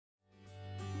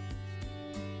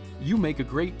You make a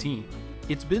great team.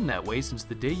 It's been that way since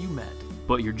the day you met.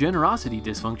 But your generosity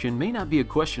dysfunction may not be a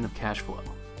question of cash flow.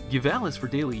 Givalis for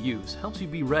daily use helps you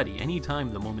be ready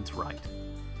anytime the moment's right.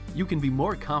 You can be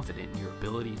more confident in your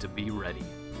ability to be ready.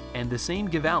 And the same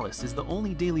Givalis is the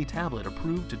only daily tablet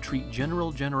approved to treat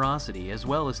general generosity as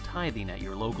well as tithing at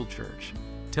your local church.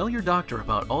 Tell your doctor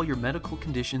about all your medical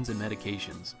conditions and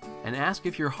medications, and ask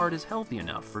if your heart is healthy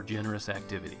enough for generous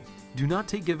activity. Do not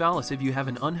take Givalis if you have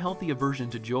an unhealthy aversion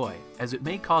to joy, as it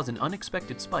may cause an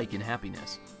unexpected spike in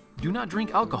happiness. Do not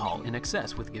drink alcohol in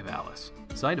excess with Givalis.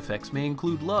 Side effects may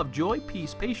include love, joy,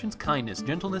 peace, patience, kindness,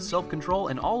 gentleness, self-control,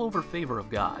 and all over favor of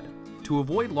God. To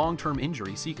avoid long-term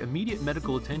injury, seek immediate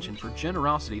medical attention for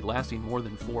generosity lasting more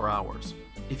than 4 hours.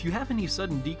 If you have any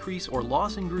sudden decrease or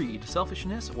loss in greed,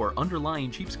 selfishness, or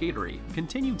underlying cheapskatery,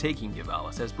 continue taking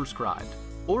Givalis as prescribed.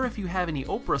 Or if you have any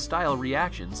Oprah-style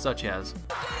reactions such as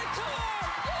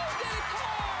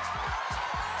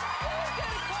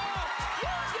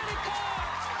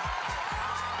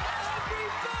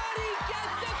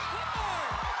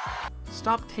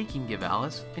stop taking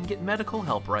Givalis and get medical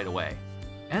help right away.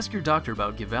 Ask your doctor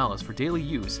about Givalis for daily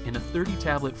use in a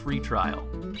 30-tablet free trial.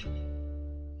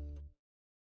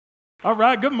 All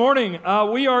right, good morning.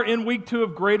 We are in week 2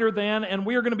 of Greater Than, and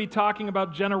we are going to be talking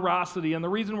about generosity. And the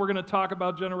reason we're going to talk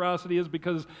about generosity is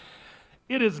because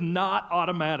it is not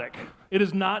automatic. It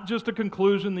is not just a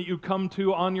conclusion that you come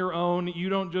to on your own. You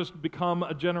don't just become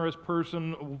a generous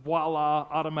person, voila,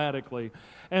 automatically.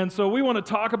 And so we want to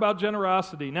talk about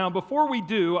generosity. Now, before we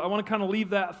do, I want to kind of leave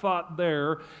that thought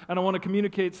there, and I want to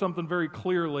communicate something very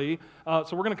clearly. So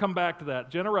we're going to come back to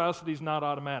that. Generosity is not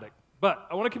automatic. But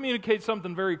I want to communicate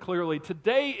something very clearly.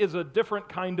 Today is a different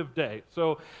kind of day.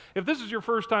 So if this is your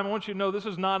first time, I want you to know this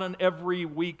is not an every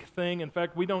week thing. In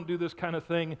fact, we don't do this kind of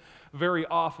thing very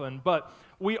often. But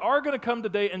we are going to come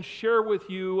today and share with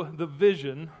you the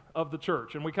vision of the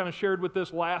church. And we kind of shared with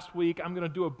this last week. I'm going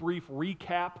to do a brief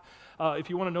recap.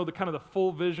 If you want to know the kind of the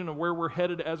full vision of where we're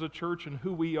headed as a church and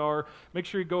who we are, make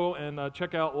sure you go and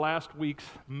check out last week's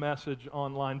message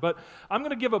online. But I'm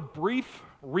going to give a brief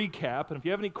recap, and if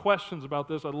you have any questions about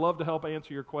this, I'd love to help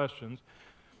answer your questions.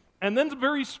 And then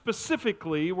very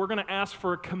specifically, we're going to ask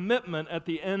for a commitment at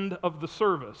the end of the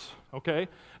service, okay?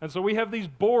 And so we have these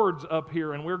boards up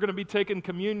here, and we're going to be taking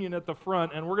communion at the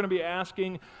front, and we're going to be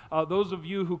asking those of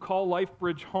you who call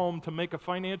LifeBridge home to make a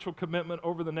financial commitment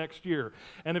over the next year.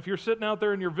 And if you're sitting out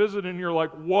there and you're visiting and you're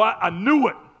like, what? I knew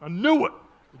it.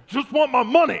 Just want my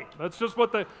money. That's just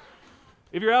what they...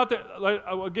 If you're out there,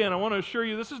 again, I want to assure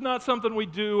you, this is not something we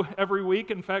do every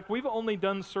week. In fact, we've only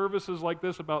done services like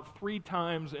this about 3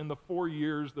 times in the 4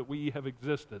 years that we have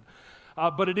existed.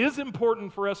 But it is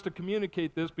important for us to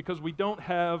communicate this because we don't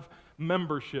have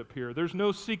membership here. There's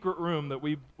no secret room that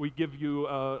we give you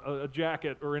a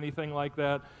jacket or anything like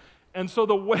that. And so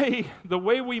the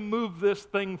way we move this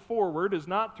thing forward is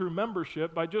not through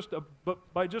membership,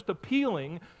 but by just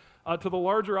appealing to the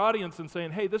larger audience and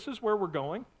saying, hey, this is where we're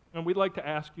going. And we'd like to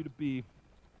ask you to be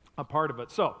a part of it.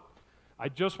 So, I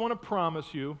just want to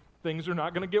promise you, things are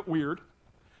not going to get weird.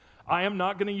 I am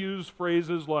not going to use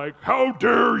phrases like, how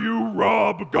dare you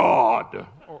rob God,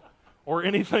 or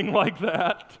anything like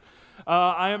that.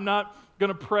 I am not going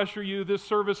to pressure you. This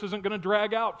service isn't going to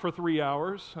drag out for 3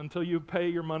 hours until you pay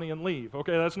your money and leave.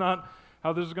 Okay, that's not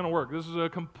how this is going to work. This is a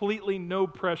completely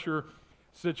no-pressure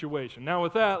situation. Now,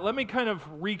 with that, let me kind of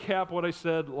recap what I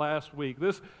said last week.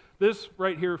 This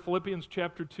right here, Philippians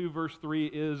chapter 2, verse 3,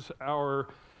 is our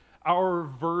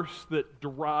verse that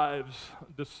drives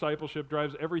discipleship,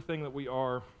 drives everything that we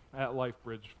are at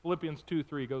LifeBridge. Philippians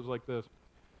 2:3 goes like this: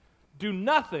 do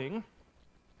nothing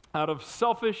out of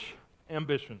selfish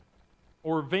ambition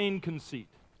or vain conceit.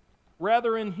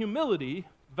 Rather, in humility,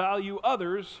 value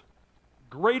others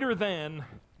greater than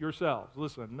yourselves.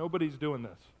 Listen, nobody's doing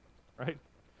this, right?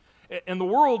 And the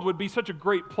world would be such a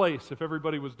great place if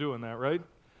everybody was doing that, right?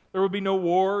 There would be no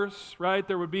wars, right?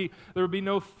 There would be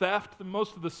no theft.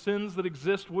 Most of the sins that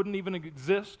exist wouldn't even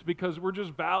exist because we're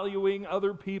just valuing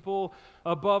other people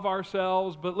above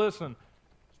ourselves. But listen,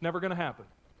 it's never going to happen.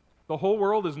 The whole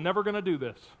world is never going to do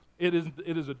this. It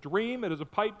is a dream. It is a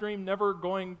pipe dream, never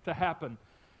going to happen.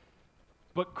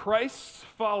 But Christ's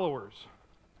followers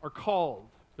are called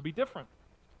to be different.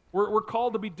 We're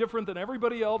called to be different than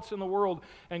everybody else in the world,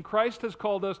 and Christ has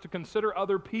called us to consider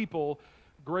other people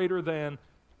greater than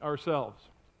ourselves.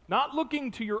 Not looking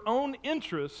to your own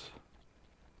interests,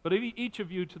 but each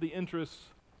of you to the interests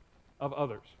of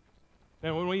others.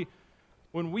 And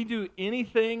when we do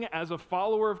anything as a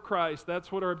follower of Christ,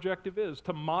 that's what our objective is,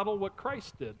 to model what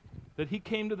Christ did. That He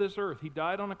came to this earth, He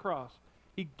died on a cross,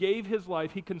 He gave His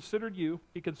life, He considered you,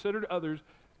 He considered others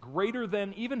greater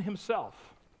than even himself.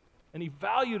 And he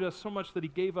valued us so much that he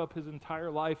gave up his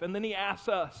entire life. And then he asks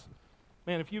us,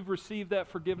 man, if you've received that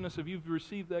forgiveness, if you've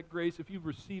received that grace, if you've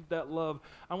received that love,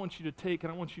 I want you to take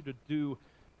and I want you to do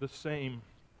the same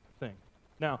thing.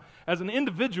 Now, as an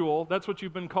individual, that's what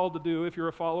you've been called to do if you're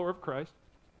a follower of Christ.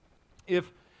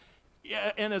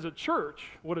 And as a church,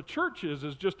 what a church is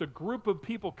just a group of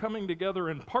people coming together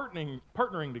and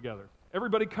partnering together.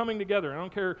 Everybody coming together. I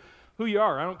don't care who you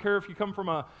are. I don't care if you come from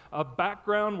a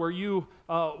background where you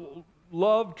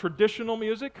love traditional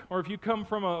music, or if you come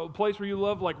from a place where you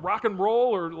love like rock and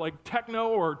roll or like techno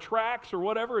or tracks or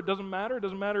whatever. It doesn't matter. It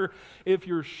doesn't matter if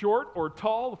you're short or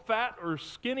tall, fat or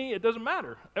skinny. It doesn't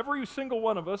matter. Every single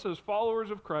one of us as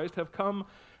followers of Christ have come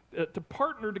to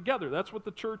partner together. That's what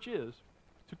the church is,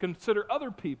 to consider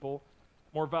other people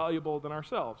more valuable than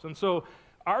ourselves. And so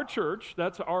our church,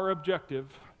 that's our objective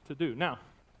to do. Now,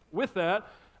 with that,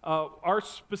 our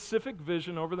specific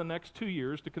vision over the next 2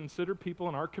 years to consider people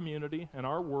in our community and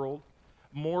our world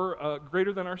more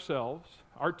greater than ourselves.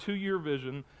 Our 2-year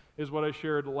vision is what I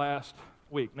shared last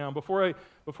week. Now, before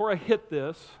I hit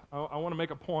this, I want to make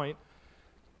a point.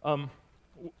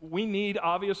 We need,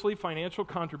 obviously, financial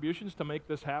contributions to make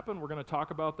this happen. We're going to talk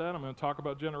about that. I'm going to talk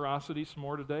about generosity some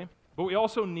more today. But we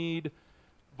also need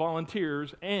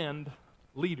volunteers and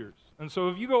leaders. And so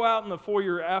if you go out in the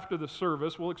foyer after the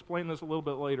service, we'll explain this a little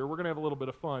bit later. We're going to have a little bit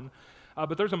of fun.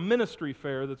 But there's a ministry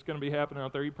fair that's going to be happening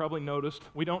out there. You probably noticed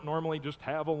we don't normally just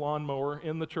have a lawnmower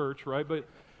in the church, right? But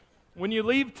when you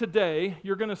leave today,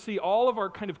 you're going to see all of our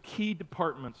kind of key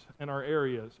departments in our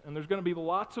areas. And there's going to be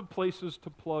lots of places to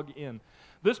plug in.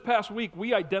 This past week,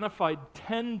 we identified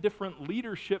 10 different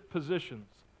leadership positions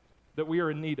that we are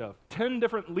in need of. 10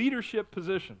 different leadership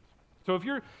positions. So if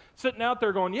you're sitting out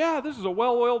there going, yeah, this is a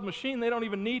well-oiled machine, they don't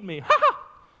even need me.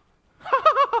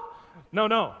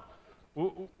 No.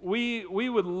 We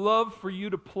would love for you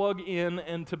to plug in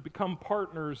and to become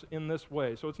partners in this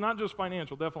way. So it's not just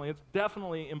financial, definitely. It's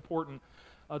definitely important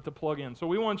to plug in. So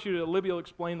we want you to, Libby will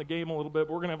explain the game a little bit,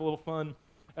 but we're going to have a little fun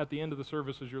at the end of the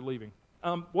service as you're leaving.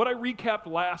 What I recapped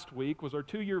last week was our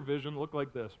 2-year vision looked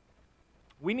like this.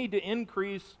 We need to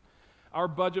increase our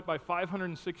budget by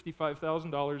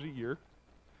 $565,000 a year.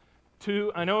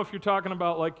 I know if you're talking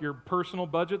about like your personal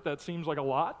budget, that seems like a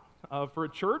lot. For a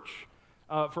church,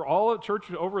 for all a church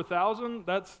over 1,000,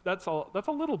 that's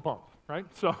a little bump, right?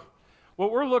 So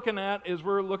what we're looking at is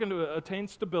we're looking to attain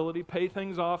stability, pay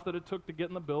things off that it took to get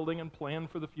in the building and plan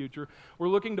for the future. We're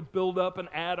looking to build up and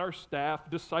add our staff,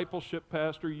 discipleship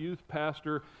pastor, youth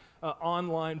pastor,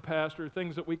 online pastor,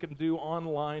 things that we can do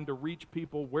online to reach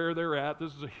people where they're at.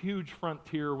 This is a huge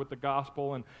frontier with the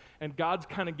gospel, and God's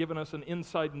kind of given us an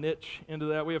inside niche into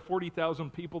that. We have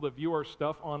 40,000 people that view our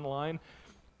stuff online,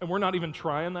 and we're not even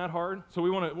trying that hard. So we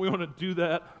want to do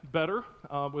that better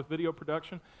with video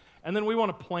production. And then we want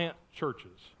to plant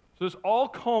churches. So this all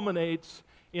culminates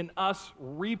in us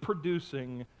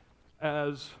reproducing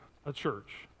as a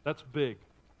church. That's big.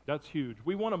 That's huge.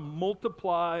 We want to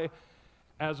multiply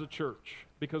as a church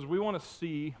because we want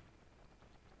to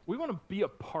be a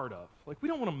part of. Like, we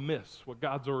don't want to miss what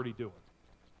God's already doing.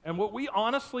 And what we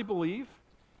honestly believe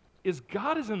is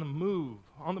God is on the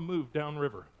move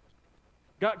downriver.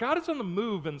 God is on the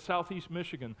move in southeast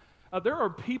Michigan. There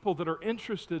are people that are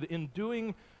interested in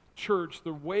doing church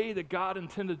the way that God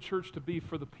intended church to be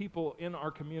for the people in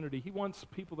our community. He wants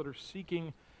people that are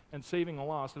seeking and saving the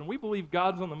lost. And we believe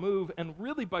God's on the move, and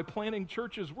really by planting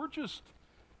churches, we're just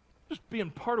being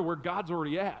part of where God's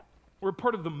already at. We're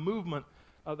part of the movement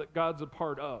that God's a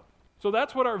part of. So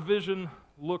that's what our vision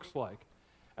looks like.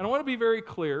 And I want to be very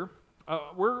clear.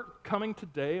 We're coming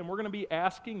today, and we're going to be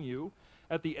asking you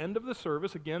at the end of the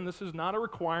service. Again, this is not a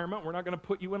requirement. We're not going to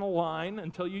put you in a line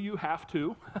and tell you have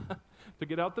to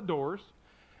get out the doors.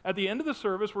 At the end of the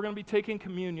service, we're going to be taking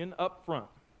communion up front.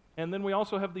 And then we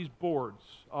also have these boards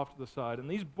off to the side. And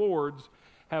these boards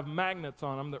have magnets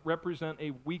on them that represent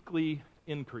a weekly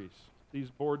increase,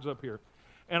 these boards up here.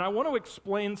 And I want to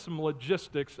explain some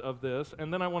logistics of this,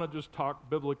 and then I want to just talk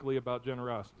biblically about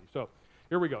generosity. So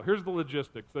here we go. Here's the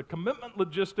logistics. The commitment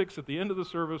logistics at the end of the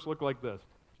service look like this.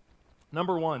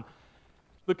 Number one,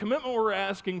 the commitment we're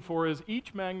asking for is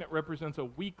each magnet represents a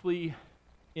weekly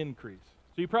increase.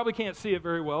 So you probably can't see it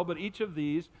very well, but each of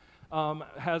these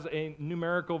has a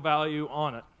numerical value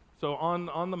on it. So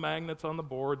on the magnets on the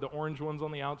board, the orange ones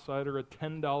on the outside are a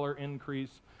 $10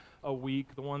 increase a week.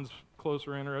 The ones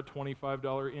closer in are a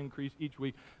 $25 increase each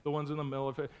week. The ones in the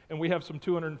middle, and we have some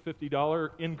 $250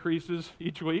 increases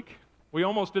each week. We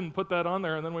almost didn't put that on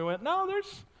there, and then we went, no,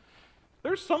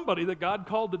 there's somebody that God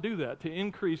called to do that, to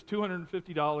increase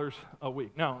 $250 a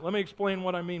week. Now, let me explain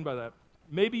what I mean by that.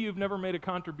 maybe you've never made a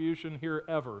contribution here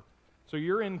ever. So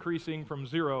you're increasing from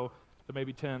 0 to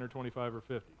maybe 10 or 25 or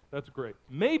 50. That's great.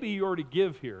 Maybe you already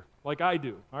give here, like I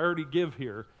do. I already give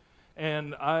here.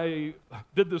 And I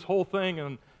did this whole thing,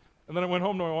 and then I went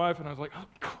home to my wife, and I was like, oh,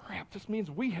 crap, this means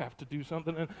we have to do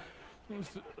something.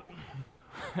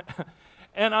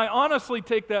 And I honestly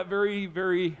take that very,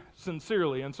 very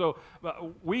sincerely. And so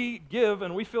we give,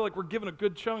 and we feel like we're giving a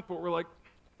good chunk, but we're like,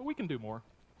 well, we can do more.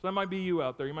 So that might be you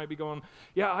out there. You might be going,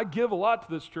 yeah, I give a lot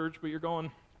to this church, but you're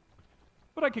going,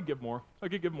 but I could give more. I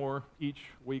could give more each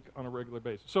week on a regular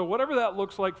basis. So whatever that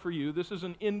looks like for you, this is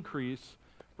an increase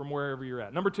from wherever you're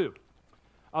at. Number 2,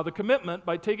 the commitment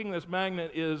by taking this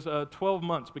magnet is 12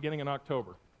 months beginning in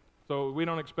October. So we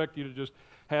don't expect you to just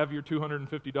have your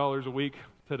 $250 a week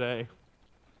today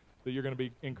that you're going to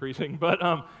be increasing, but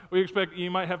we expect you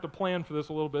might have to plan for this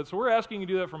a little bit. So we're asking you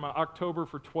to do that from October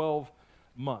for 12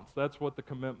 months. That's what the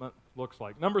commitment looks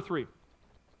like. Number 3,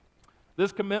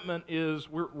 this commitment is,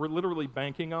 we're literally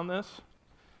banking on this.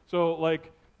 So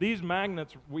like these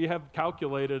magnets we have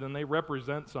calculated and they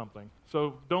represent something.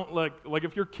 So don't like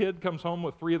if your kid comes home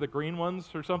with 3 of the green ones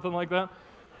or something like that,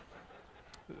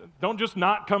 don't just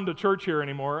not come to church here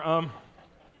anymore.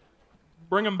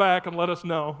 Bring them back and let us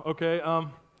know, okay?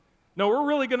 No, we're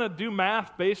really going to do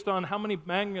math based on how many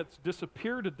magnets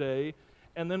disappear today,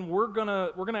 and then we're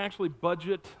gonna actually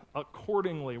budget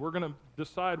accordingly. We're going to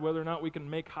decide whether or not we can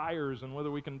make hires and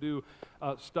whether we can do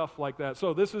stuff like that.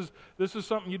 So this is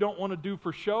something you don't want to do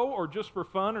for show or just for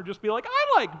fun or just be like,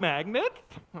 I like magnets.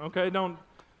 Okay,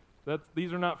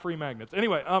 these are not free magnets.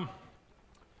 Anyway,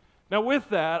 now with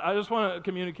that, I just want to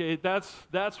communicate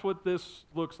that's what this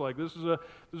looks like. This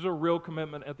is a real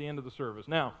commitment at the end of the service.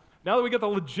 Now that we get the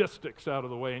logistics out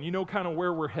of the way and you know kind of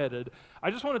where we're headed,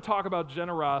 I just want to talk about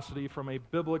generosity from a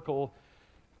biblical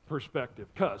perspective,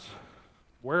 because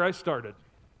where I started,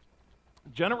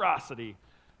 generosity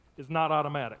is not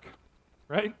automatic,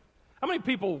 right? How many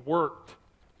people worked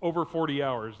over 40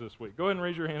 hours this week? Go ahead and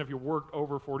raise your hand if you worked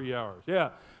over 40 hours.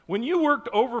 Yeah. When you worked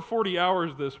over 40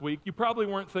 hours this week, you probably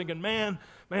weren't thinking, man,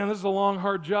 this is a long,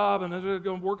 hard job, and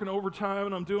I'm working overtime,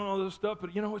 and I'm doing all this stuff,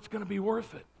 but it's going to be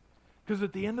worth it. Because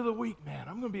at the end of the week, man,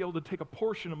 I'm going to be able to take a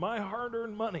portion of my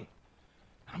hard-earned money,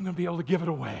 and I'm going to be able to give it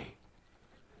away.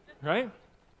 Right?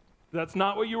 That's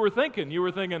not what you were thinking. You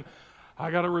were thinking,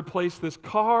 I got to replace this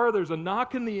car. There's a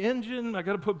knock in the engine. I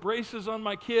got to put braces on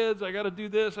my kids. I got to do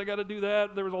this. I got to do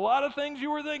that. There was a lot of things you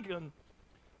were thinking.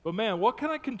 But man, what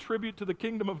can I contribute to the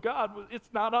kingdom of God? It's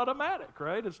not automatic,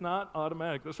 right? It's not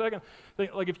automatic. The second thing,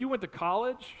 like if you went to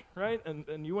college, right,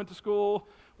 and you went to school,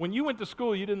 when you went to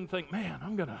school, you didn't think, man,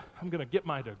 I'm gonna get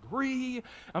my degree,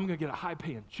 I'm gonna get a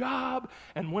high-paying job,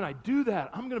 and when I do that,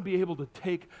 I'm gonna be able to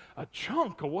take a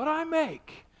chunk of what I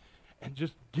make and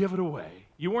just give it away.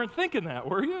 You weren't thinking that,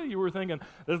 were you? You were thinking,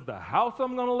 this is the house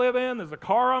I'm going to live in, this is the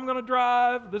car I'm going to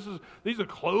drive, these are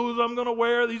clothes I'm going to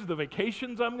wear, these are the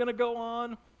vacations I'm going to go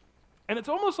on. And it's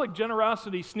almost like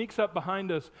generosity sneaks up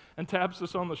behind us and taps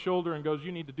us on the shoulder and goes,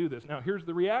 you need to do this. Now, here's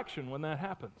the reaction when that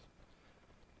happens.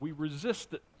 We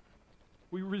resist it.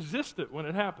 We resist it when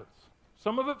it happens.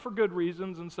 Some of it for good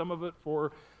reasons and some of it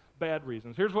for bad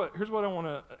reasons. Here's what I want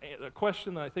to, a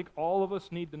question that I think all of us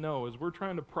need to know as we're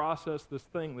trying to process this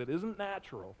thing that isn't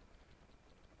natural.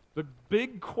 The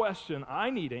big question I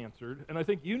need answered, and I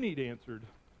think you need answered,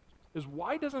 is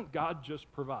why doesn't God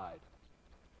just provide?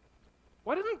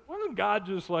 Why doesn't God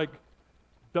just like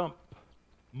dump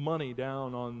money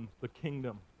down on the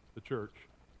kingdom, the church?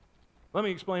 Let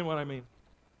me explain what I mean.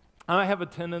 I have a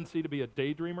tendency to be a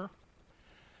daydreamer.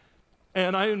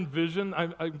 And I envision,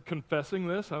 I'm confessing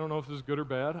this, I don't know if this is good or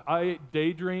bad, I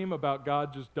daydream about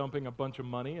God just dumping a bunch of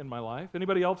money in my life.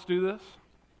 Anybody else do this?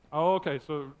 Oh, okay,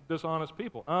 so dishonest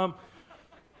people.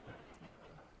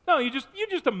 No, you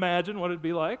just imagine what it'd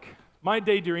be like. My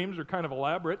daydreams are kind of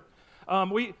elaborate. When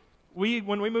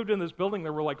we moved in this building,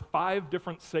 there were like 5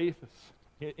 different safes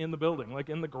in the building, like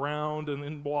in the ground and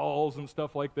in walls and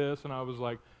stuff like this, and I was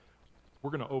like,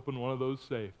 we're going to open one of those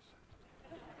safes.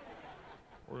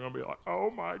 We're going to be like, oh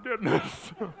my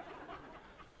goodness.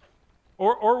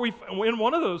 Or in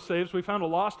one of those safes, we found a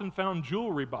lost and found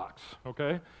jewelry box,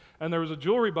 okay? And there was a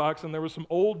jewelry box, and there was some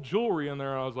old jewelry in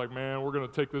there. I was like, man, we're going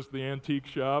to take this to the antique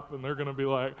shop, and they're going to be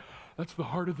like, that's the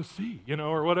heart of the sea,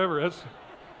 or whatever.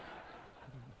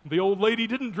 The old lady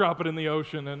didn't drop it in the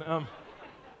ocean, and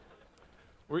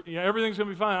everything's going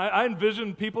to be fine. I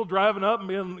envision people driving up and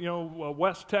being, a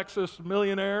West Texas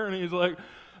millionaire, and he's like,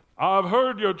 I've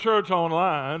heard your church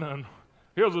online, and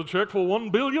here's a check for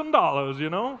 $1 billion,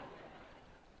 I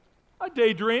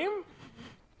daydream.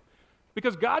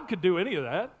 Because God could do any of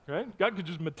that, right? God could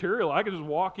just I could just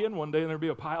walk in one day and there'd be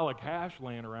a pile of cash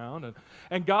laying around.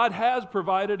 And God has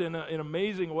provided in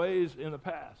amazing ways in the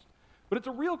past. But it's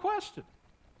a real question.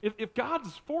 If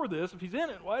God's for this, if he's in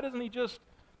it, why does he just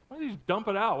dump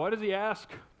it out? Why does he ask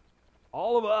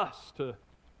all of us to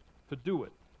do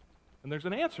it? And there's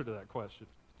an answer to that question.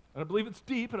 And I believe it's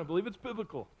deep, and I believe it's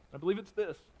biblical. I believe it's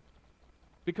this.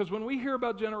 Because when we hear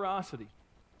about generosity,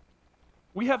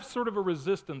 we have sort of a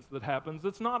resistance that happens.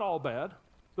 It's not all bad.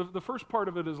 The first part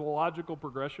of it is a logical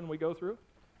progression we go through.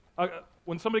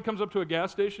 When somebody comes up to a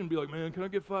gas station and be like, man, can I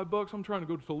get $5? I'm trying to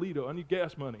go to Toledo. I need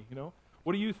gas money,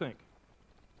 What do you think?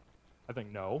 I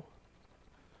think, no.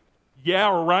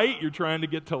 Yeah, right, you're trying to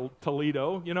get to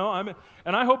Toledo,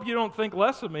 and I hope you don't think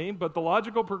less of me, but the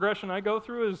logical progression I go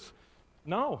through is,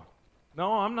 no,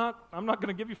 I'm not going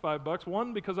to give you $5.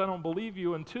 One, because I don't believe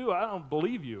you, and two, I don't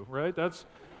believe you, right? That's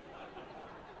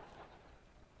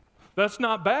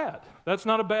not bad. That's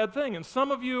not a bad thing. And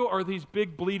some of you are these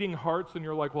big bleeding hearts, and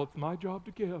you're like, well, it's my job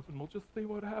to give, and we'll just see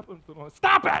what happens. And I'm like,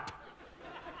 stop it!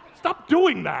 Stop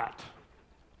doing that!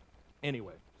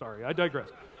 Anyway, sorry, I digress.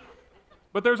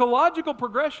 But there's a logical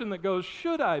progression that goes,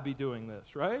 should I be doing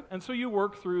this, right? And so you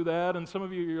work through that, and some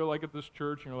of you, you're like at this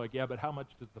church, and you're like, yeah, but how much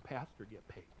does the pastor get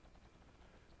paid?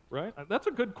 Right? That's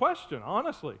a good question,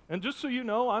 honestly. And just so you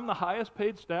know, I'm the highest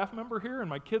paid staff member here, and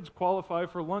my kids qualify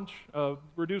for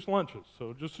reduced lunches.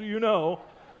 So just so you know,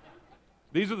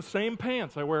 these are the same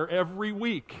pants I wear every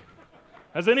week.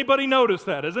 Has anybody noticed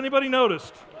that? Has anybody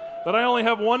noticed that I only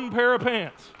have one pair of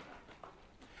pants?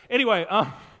 Anyway,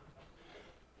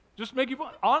 just make you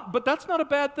fun. But that's not a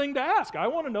bad thing to ask. I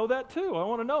want to know that too. I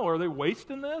want to know, are they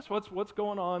wasting this? What's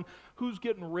going on? Who's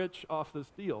getting rich off this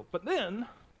deal? But then,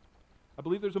 I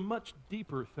believe there's a much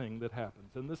deeper thing that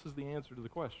happens, and this is the answer to the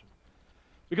question.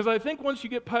 Because I think once you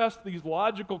get past these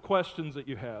logical questions that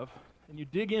you have, and you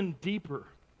dig in deeper,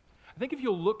 I think if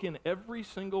you'll look in every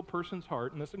single person's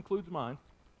heart, and this includes mine,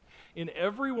 in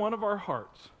every one of our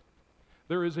hearts,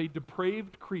 there is a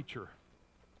depraved creature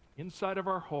inside of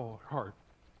our whole heart,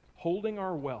 holding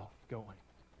our wealth, going,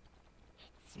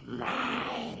 it's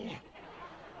mine.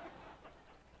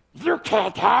 You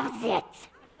can't have it.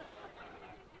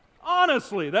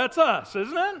 Honestly, that's us,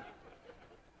 isn't it?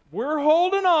 We're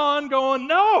holding on, going,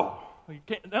 no, you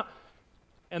can't. No.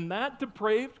 And that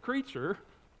depraved creature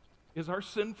is our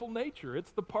sinful nature.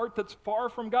 It's the part that's far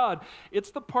from God. It's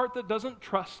the part that doesn't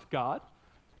trust God.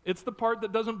 It's the part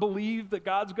that doesn't believe that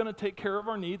God's going to take care of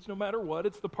our needs no matter what.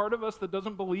 It's the part of us that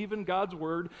doesn't believe in God's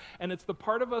word. And it's the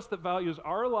part of us that values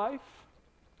our life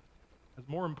as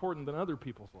more important than other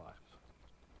people's lives.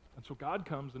 And so God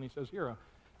comes and he says, here,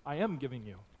 I am giving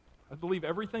you. I believe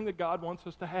everything that God wants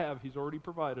us to have, he's already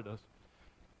provided us.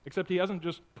 Except he hasn't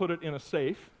just put it in a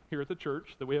safe here at the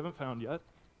church that we haven't found yet.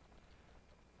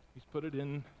 He's put it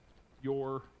in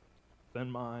your, then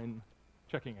mine,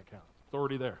 checking account. It's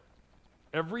already there.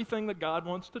 Everything that God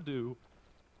wants to do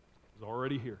is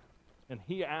already here. And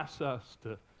he asks us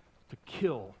to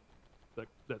kill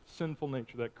that sinful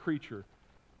nature, that creature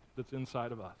that's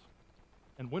inside of us.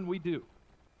 And when we do,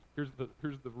 here's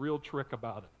the real trick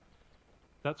about it.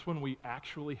 That's when we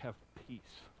actually have peace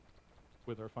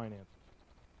with our finances.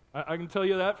 I can tell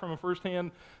you that from a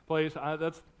firsthand place.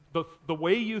 That's the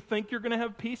way you think you're going to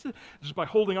have peace is just by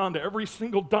holding on to every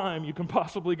single dime you can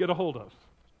possibly get a hold of.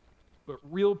 But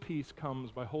real peace comes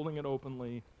by holding it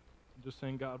openly and just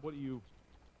saying, God, what do you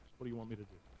want me to do?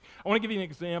 I want to give you an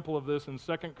example of this in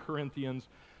 2 Corinthians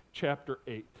chapter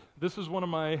 8. This is one of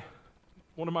my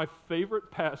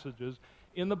favorite passages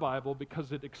in the Bible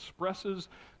because it expresses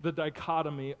the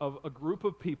dichotomy of a group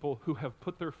of people who have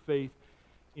put their faith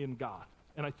in God.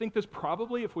 And I think this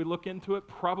probably, if we look into it,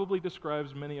 probably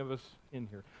describes many of us in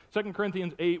here. 2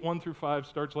 Corinthians 8, 1 through 5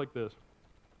 starts like this.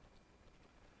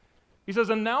 He says,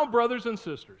 and now, brothers and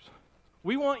sisters,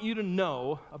 we want you to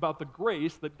know about the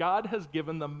grace that God has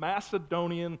given the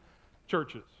Macedonian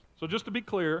churches. So just to be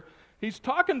clear, he's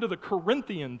talking to the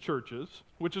Corinthian churches,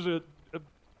 which is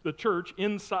the church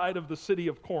inside of the city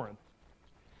of Corinth.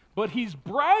 But he's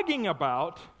bragging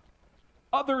about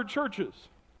other churches,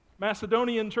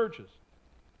 Macedonian churches.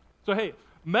 So hey,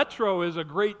 Metro is a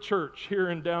great church here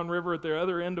in Downriver at the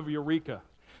other end of Eureka.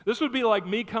 This would be like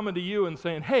me coming to you and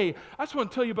saying, hey, I just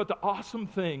want to tell you about the awesome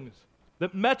things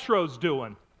that Metro's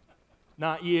doing,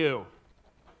 not you.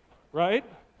 Right?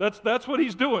 That's what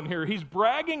he's doing here. He's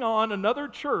bragging on another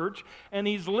church, and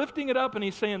he's lifting it up, and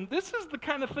he's saying, this is the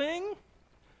kind of thing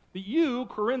that you,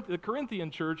 the Corinthian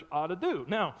church, ought to do.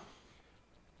 Now,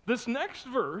 this next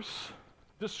verse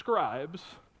describes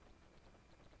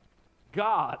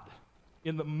God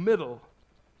in the middle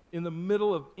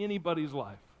of anybody's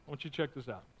life. I want you to check this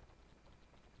out.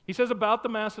 He says about the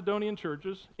Macedonian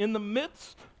churches, in the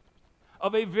midst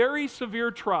of a very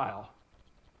severe trial.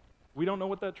 We don't know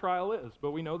what that trial is,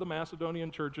 but we know the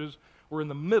Macedonian churches were in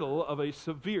the middle of a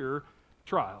severe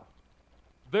trial.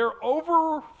 Their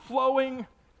overflowing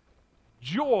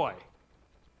joy.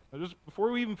 Now just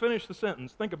before we even finish the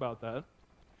sentence, think about that.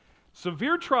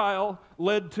 Severe trial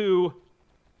led to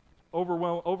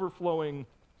overflowing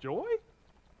joy?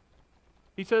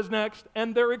 He says next,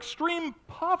 and their extreme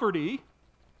poverty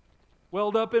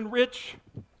welled up in rich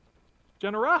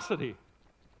generosity.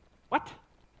 What?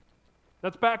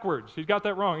 That's backwards. He's got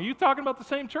that wrong. Are you talking about the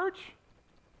same church?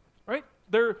 Right?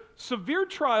 Their severe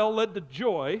trial led to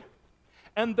joy,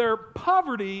 and their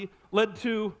poverty led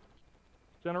to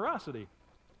generosity.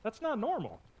 That's not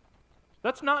normal.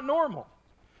 That's not normal.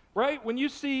 Right? When you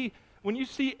see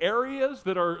areas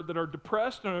that are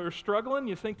depressed and are struggling,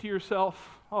 you think to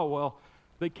yourself, oh, well,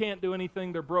 they can't do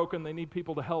anything, they're broken, they need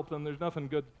people to help them, there's nothing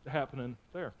good happening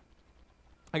there.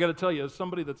 I got to tell you, as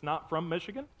somebody that's not from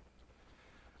Michigan,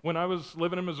 when I was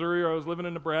living in Missouri or I was living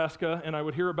in Nebraska and I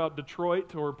would hear about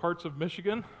Detroit or parts of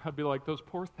Michigan, I'd be like, those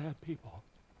poor sad people.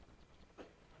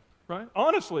 Right?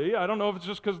 Honestly, I don't know if it's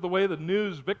just because of the way the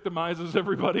news victimizes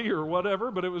everybody or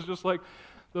whatever, but it was just like,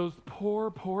 those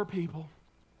poor, poor people.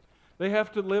 They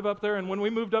have to live up there, and when we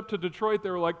moved up to Detroit, they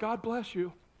were like, God bless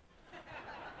you.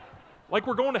 Like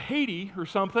we're going to Haiti or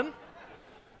something.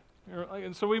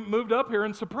 And so we moved up here,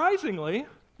 and surprisingly,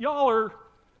 y'all are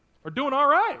doing all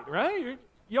right, right?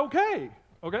 You okay?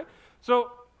 Okay?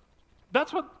 So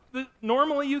that's what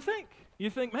normally you think. You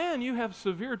think, man, you have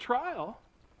severe trial.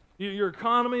 Your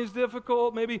economy is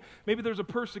difficult. Maybe there's a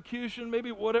persecution.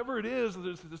 Maybe whatever it is,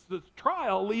 this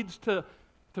trial leads to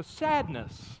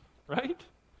sadness, right?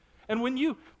 And when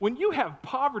you have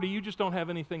poverty, you just don't have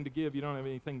anything to give. You don't have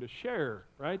anything to share,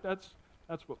 right? That's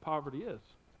what poverty is.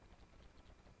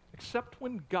 Except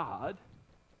when God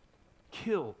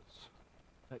kills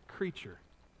that creature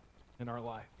in our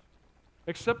life.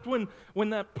 Except when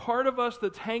that part of us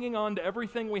that's hanging on to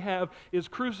everything we have is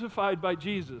crucified by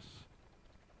Jesus.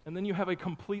 And then you have a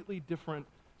completely different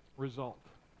result.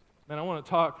 And I want to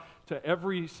talk to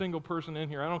every single person in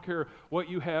here. I don't care what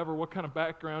you have or what kind of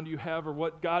background you have or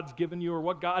what God's given you or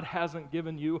what God hasn't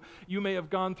given you. You may have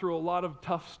gone through a lot of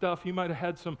tough stuff. You might have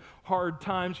had some hard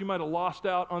times. You might have lost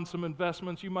out on some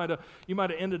investments. You might have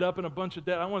ended up in a bunch of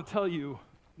debt. I want to tell you,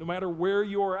 no matter where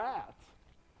you're at,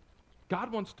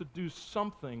 God wants to do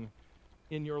something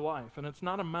in your life. And it's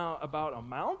not about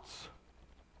amounts.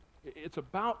 It's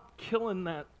about killing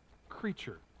that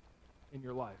creature in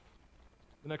your life.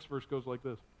 The next verse goes like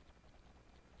this.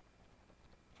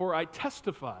 For I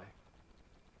testify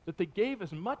that they gave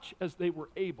as much as they were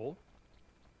able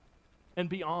and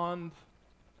beyond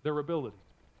their ability.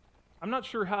 I'm not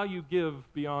sure how you give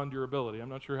beyond your ability. I'm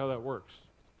not sure how that works.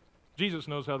 Jesus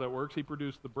knows how that works. He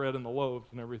produced the bread and the loaves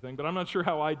and everything, but I'm not sure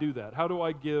how I do that. How do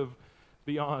I give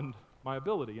beyond my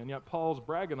ability? And yet Paul's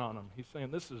bragging on him. He's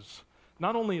saying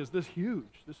not only is this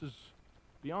huge, this is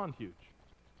beyond huge.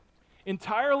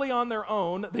 Entirely on their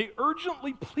own, they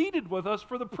urgently pleaded with us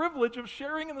for the privilege of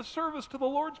sharing in the service to the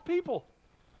Lord's people.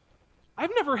 I've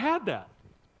never had that.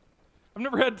 I've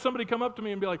never had somebody come up to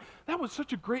me and be like, that was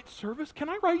such a great service. Can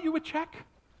I write you a check?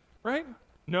 Right?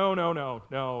 No,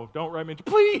 don't write me a check.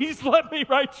 Please let me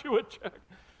write you a check.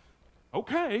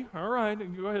 Okay, all right,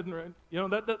 and go ahead and write. You know,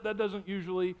 that doesn't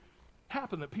usually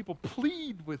happen, that people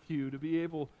plead with you to be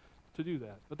able to do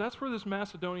that. But that's where this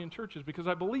Macedonian church is, because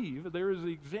I believe there is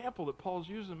the example that Paul's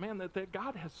using, man, that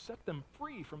God has set them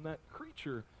free from that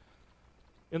creature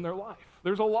in their life.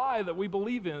 There's a lie that we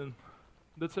believe in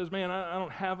that says, man, I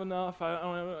don't have enough,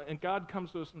 and God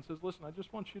comes to us and says, listen, I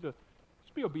just want you to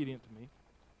just be obedient to me.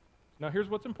 Now here's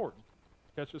what's important.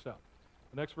 Catch this out.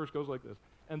 The next verse goes like this.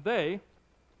 And they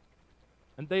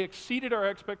exceeded our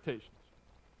expectations.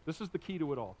 This is the key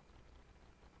to it all.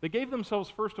 They gave themselves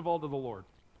first of all to the Lord.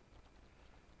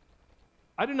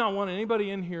 I do not want anybody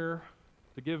in here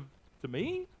to give to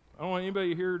me. I don't want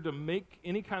anybody here to make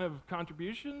any kind of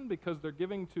contribution because they're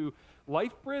giving to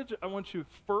LifeBridge. I want you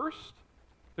first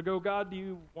to go, God, do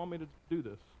you want me to do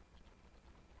this?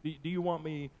 Do you want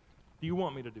me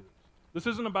to do this? This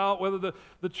isn't about whether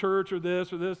the church or this,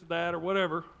 that, or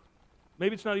whatever.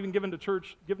 Maybe it's not even given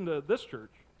to this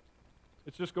church.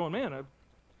 It's just going, man,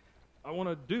 I want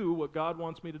to do what God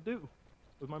wants me to do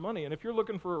with my money. And if you're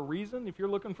looking for a reason, if you're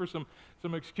looking for some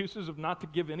excuses of not to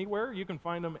give anywhere, you can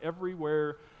find them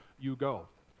everywhere you go,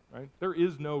 right? There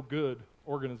is no good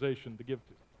organization to give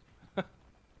to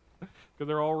because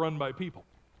they're all run by people,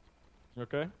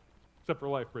 okay? Except for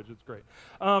LifeBridge, it's great.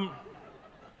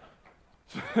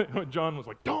 John was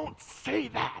like, don't say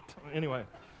that. Anyway.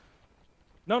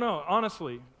 No,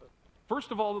 honestly,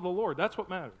 first of all to the Lord. That's what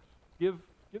matters.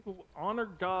 Honor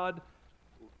God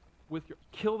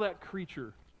kill that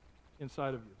creature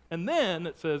inside of you. And then,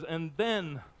 it says, and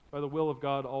then by the will of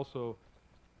God also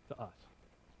to us.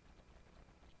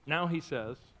 Now he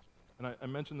says, and I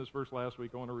mentioned this verse last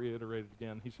week, I want to reiterate it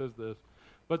again. He says this,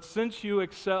 but since you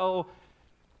excel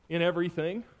in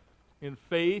everything, in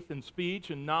faith and speech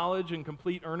and knowledge and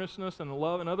complete earnestness and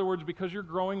love. In other words, because you're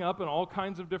growing up in all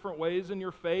kinds of different ways in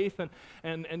your faith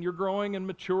and you're growing and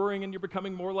maturing and you're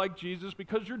becoming more like Jesus,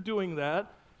 because you're doing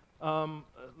that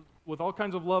with all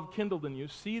kinds of love kindled in you,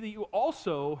 see that you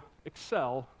also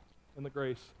excel in the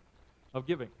grace of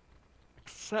giving.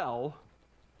 Excel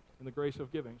in the grace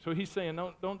of giving. So he's saying,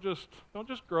 don't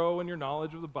just grow in your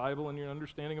knowledge of the Bible and your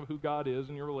understanding of who God is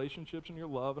and your relationships and your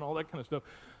love and all that kind of stuff,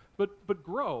 but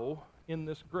grow in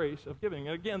this grace of giving.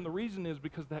 And again, the reason is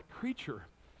because that creature,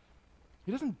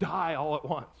 he doesn't die all at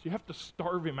once. You have to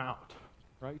starve him out,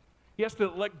 right? He has to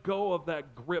let go of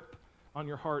that grip on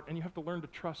your heart, and you have to learn to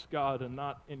trust God and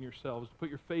not in yourselves, to put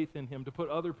your faith in him, to put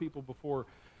other people before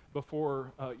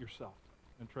yourself,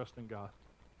 and trust in God.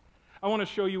 I want to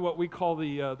show you what we call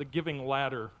the giving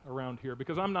ladder around here,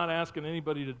 because I'm not asking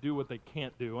anybody to do what they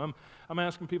can't do. I'm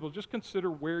asking people, just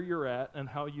consider where you're at and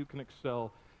how you can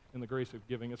excel in the grace of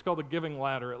giving. It's called the giving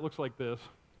ladder. It looks like this.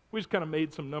 We just kind of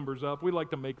made some numbers up. We like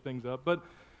to make things up. But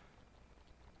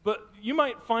you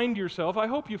might find yourself, I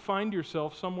hope you find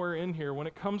yourself somewhere in here when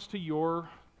it comes to your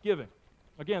giving.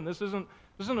 Again, this isn't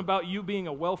about you being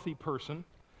a wealthy person.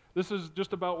 This is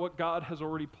just about what God has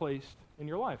already placed in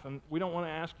your life. And we don't want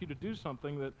to ask you to do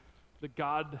something that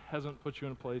God hasn't put you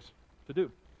in a place to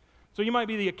do. So you might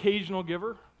be the occasional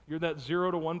giver. You're that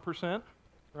 0 to 1%,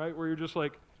 right? Where you're just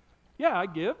like, yeah, I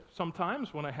give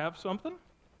sometimes when I have something.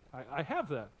 I have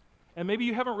that. And maybe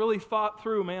you haven't really thought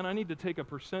through, man, I need to take a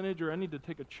percentage, or I need to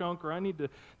take a chunk, or I need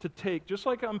to take, just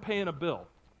like I'm paying a bill,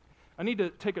 I need to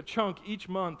take a chunk each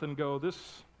month and go,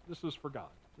 this is for God.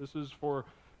 This is for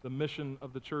the mission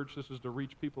of the church. This is to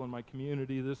reach people in my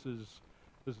community. This is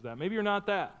that. Maybe you're not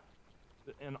that.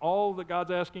 And all that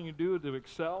God's asking you to do to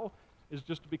excel is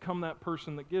just to become that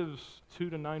person that gives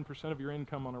 2 to 9% of your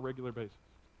income on a regular basis.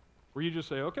 Where you just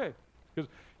say, okay. Because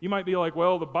you might be like,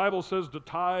 well, the Bible says to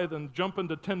tithe and jump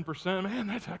into 10%. Man,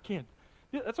 I can't.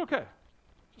 Yeah, that's okay.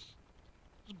 Just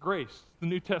grace. The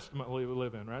New Testament we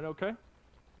live in, right? Okay?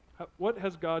 What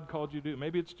has God called you to do?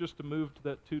 Maybe it's just to move to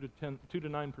that 2 to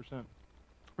 9%.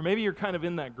 Or maybe you're kind of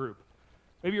in that group.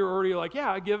 Maybe you're already like,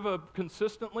 yeah, I give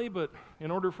consistently, but in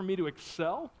order for me to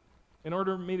excel in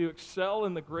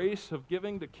the grace of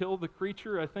giving to kill the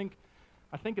creature, I think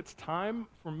it's time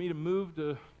for me to move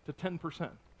to 10%.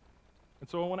 And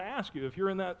so I want to ask you, if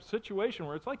you're in that situation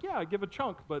where it's like, yeah, I give a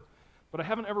chunk, but I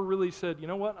haven't ever really said, you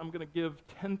know what, I'm going to give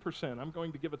 10%. I'm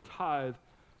going to give a tithe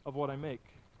of what I make.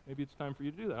 Maybe it's time for you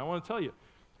to do that. I want to tell you,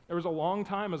 there was a long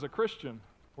time as a Christian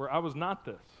where I was not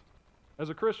this. As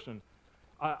a Christian,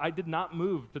 I did not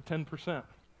move to 10%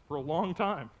 for a long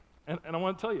time. And I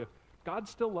want to tell you, God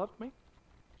still loved me.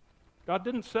 God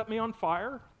didn't set me on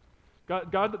fire.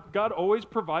 God always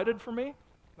provided for me.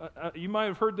 You might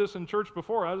have heard this in church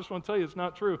before. I just want to tell you it's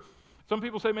not true. Some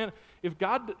people say, man, if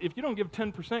you don't give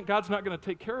 10%, God's not going to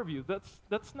take care of you.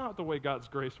 That's not the way God's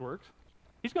grace works.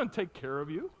 He's going to take care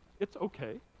of you. It's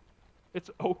okay.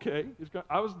 It's okay.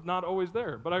 I was not always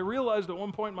there. But I realized at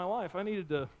one point in my life I need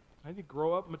to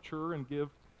grow up, mature, and give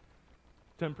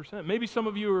 10%. Maybe some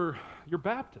of you're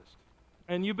Baptist,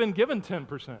 and you've been given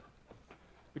 10%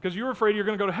 because you're afraid you're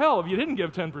going to go to hell if you didn't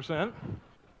give 10%.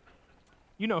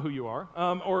 You know who you are,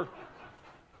 or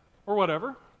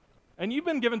whatever. And you've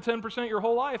been given 10% your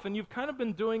whole life, and you've kind of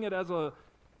been doing it as a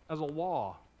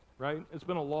law, right? It's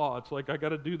been a law. It's like, I got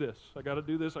to do this. I got to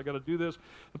do this. I got to do this.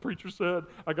 The preacher said,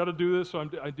 I got to do this, so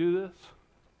I do this.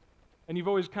 And you've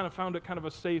always kind of found it kind of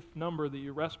a safe number that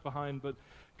you rest behind, but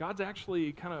God's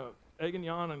actually kind of egging you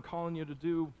on and calling you to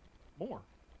do more.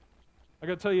 I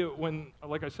got to tell you, when,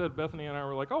 like I said, Bethany and I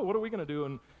were like, oh, what are we going to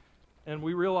do? And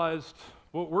we realized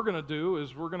what we're going to do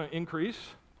is we're going to increase.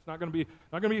 It's not going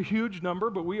to be a huge number,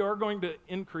 but we are going to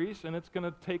increase, and it's going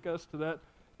to take us to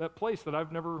that place that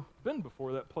I've never been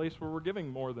before, that place where we're giving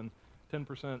more than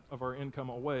 10% of our income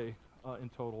away in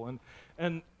total.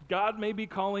 And God may be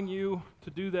calling you to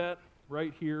do that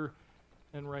right here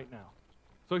and right now.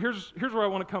 So here's where I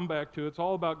want to come back to. It's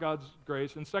all about God's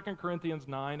grace. In 2 Corinthians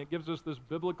 9, it gives us this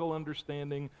biblical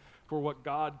understanding for what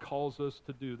God calls us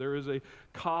to do. There is a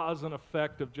cause and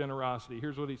effect of generosity.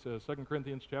 Here's what he says, 2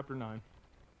 Corinthians chapter 9.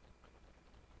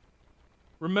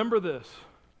 Remember this,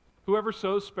 whoever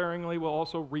sows sparingly will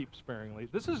also reap sparingly.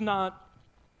 This is not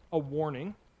a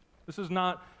warning. This is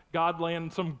not God laying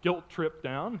some guilt trip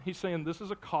down. He's saying this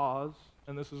is a cause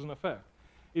and this is an effect.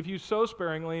 If you sow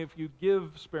sparingly, if you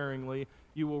give sparingly,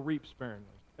 you will reap sparingly.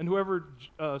 And whoever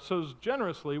sows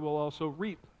generously will also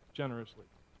reap generously.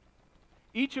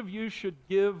 Each of you should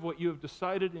give what you have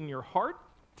decided in your heart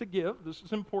to give. This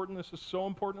is important. This is so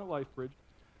important at LifeBridge.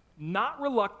 Not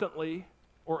reluctantly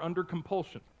or under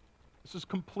compulsion. This is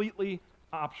completely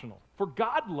optional. For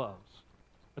God loves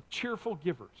a cheerful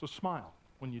giver. So smile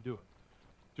when you do it.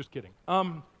 Just kidding.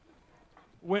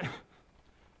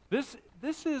 This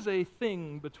is a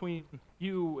thing between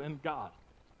you and God.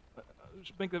 I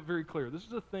should make that very clear. This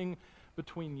is a thing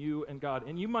between you and God.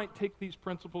 And you might take these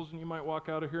principles and you might walk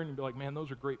out of here and you'll be like, man, those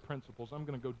are great principles. I'm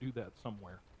going to go do that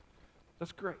somewhere.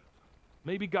 That's great.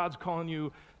 Maybe God's calling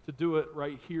you to do it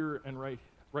right here and right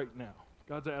now.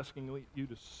 God's asking you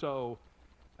to sow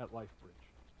at LifeBridge.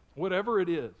 Whatever it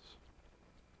is,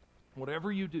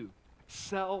 whatever you do,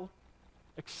 excel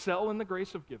in the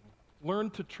grace of giving. Learn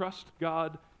to trust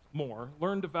God more.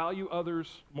 Learn to value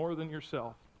others more than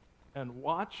yourself. And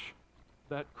watch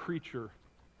that creature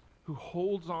who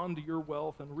holds on to your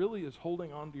wealth and really is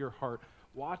holding on to your heart,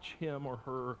 watch him or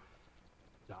her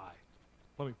die.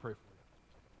 Let me pray for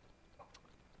you.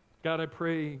 God, I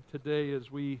pray today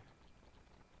as we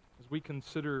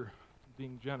consider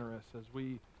being generous, as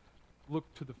we look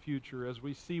to the future, as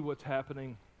we see what's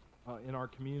happening in our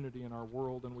community, in our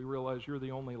world, and we realize you're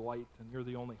the only light and you're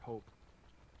the only hope.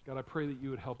 God, I pray that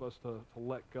you would help us to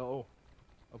let go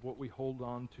of what we hold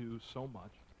on to so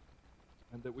much,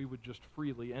 and that we would just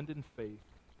freely and in faith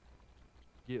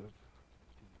give to you.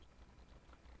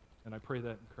 And I pray that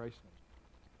in Christ's name.